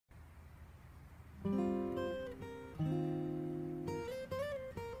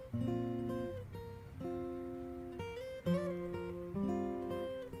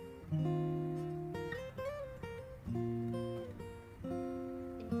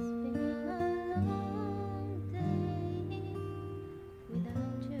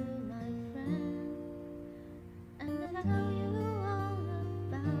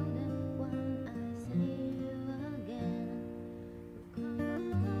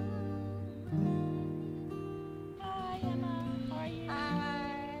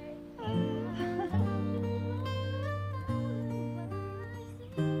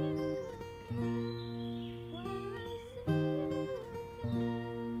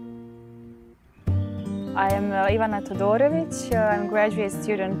I am Ivana Todorovic. I'm a graduate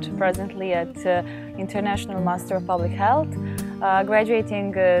student presently at International Master of Public Health.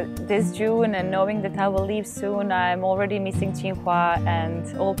 Graduating this June, and knowing that I will leave soon, I'm already missing Tsinghua and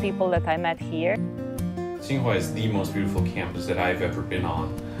all people that I met here. Tsinghua is the most beautiful campus that I've ever been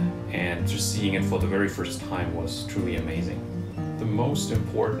on, and just seeing it for the very first time was truly amazing. The most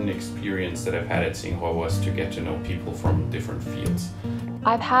important experience that I've had at Tsinghua was to get to know people from different fields.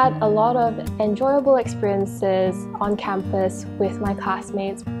 I've had a lot of enjoyable experiences on campus with my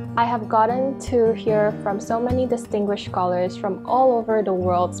classmates. I have gotten to hear from so many distinguished scholars from all over the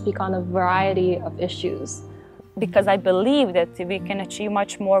world speak on a variety of issues. Because I believe that we can achieve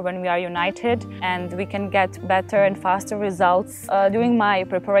much more when we are united, and we can get better and faster results. During my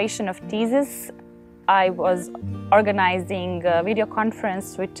preparation of thesis, I was organizing a video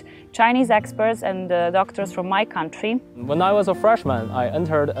conference with Chinese experts and doctors from my country. When I was a freshman, I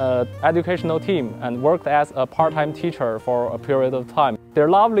entered an educational team and worked as a part-time teacher for a period of time. Their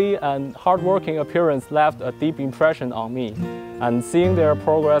lovely and hardworking appearance left a deep impression on me, and seeing their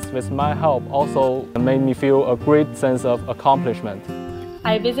progress with my help also made me feel a great sense of accomplishment.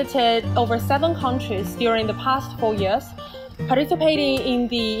 I visited over 7 countries during the past 4 years, participating in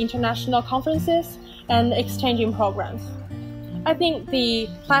the international conferences and exchanging programs. I think the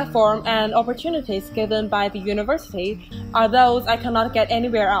platform and opportunities given by the university are those I cannot get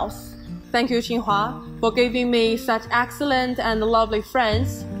anywhere else. Thank you, Tsinghua, for giving me such excellent and lovely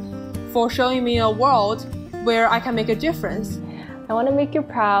friends, for showing me a world where I can make a difference. I want to make you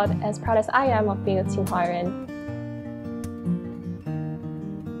proud as I am of being a TsinghuaUni.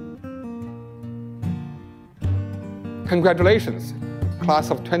 Congratulations,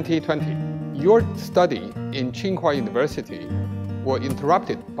 class of 2020. Your study in Tsinghua University was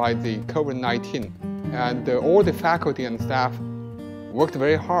interrupted by the COVID-19, and all the faculty and staff worked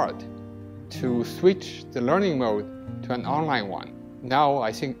very hard to switch the learning mode to an online one. Now,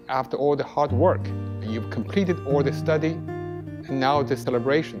 I think after all the hard work, you've completed all the study, and now the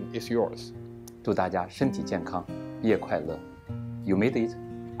celebration is yours. 祝大家身体健康，毕业快乐. You made it.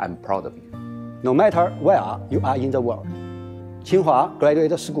 I'm proud of you. No matter where you are in the world, Tsinghua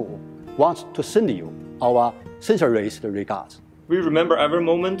Graduate School wants to send you our sincerest regards. We remember every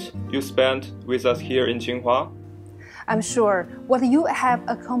moment you spent with us here in Tsinghua. I'm sure what you have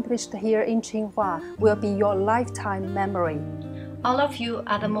accomplished here in Tsinghua will be your lifetime memory. All of you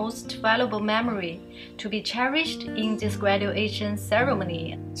are the most valuable memory to be cherished in this graduation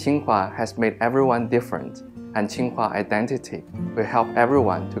ceremony. Tsinghua has made everyone different, and Tsinghua identity will help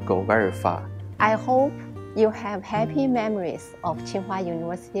everyone to go very far. I hope you have happy memories of Tsinghua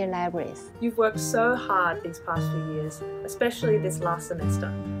University libraries. You've worked so hard these past few years, especially this last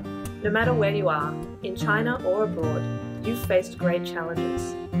semester. No matter where you are, in China or abroad, you've faced great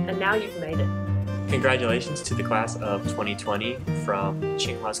challenges, and now you've made it. Congratulations to the class of 2020 from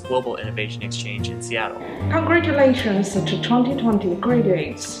Tsinghua's Global Innovation Exchange in Seattle. Congratulations to 2020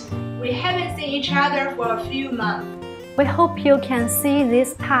 graduates. We haven't seen each other for a few months. We hope you can see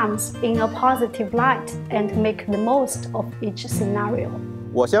these times in a positive light and make the most of each scenario.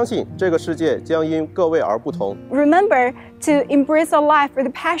 我相信这个世界将因各位而不同。Remember to embrace your life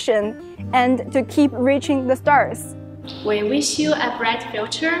with passion and to keep reaching the stars. We wish you a bright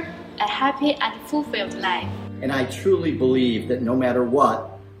future, a happy and fulfilled life. And I truly believe that no matter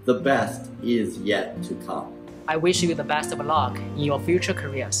what, the best is yet to come. I wish you the best of luck in your future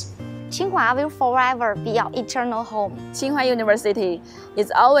careers. Tsinghua will forever be your eternal home. Tsinghua University is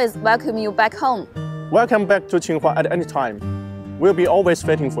always welcome you back home. Welcome back to Tsinghua at any time. We'll be always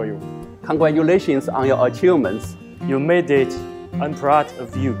waiting for you. Congratulations on your achievements. You made it. I'm proud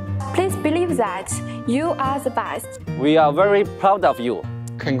of you. Please believe that you are the best. We are very proud of you.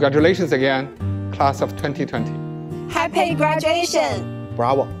 Congratulations again, class of 2020. Happy graduation.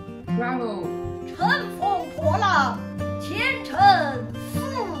 Bravo. Bravo. 乘风破浪，前程似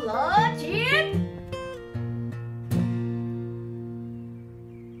锦。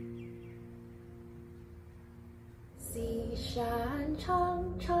西山长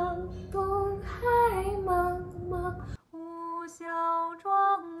长，东海茫茫，呼啸壮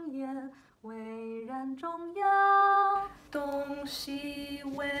艳，巍然中央。东西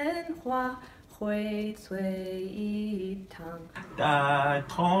文化荟萃一堂，大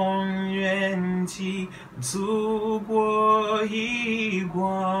同元气，祖国一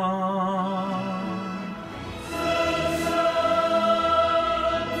光。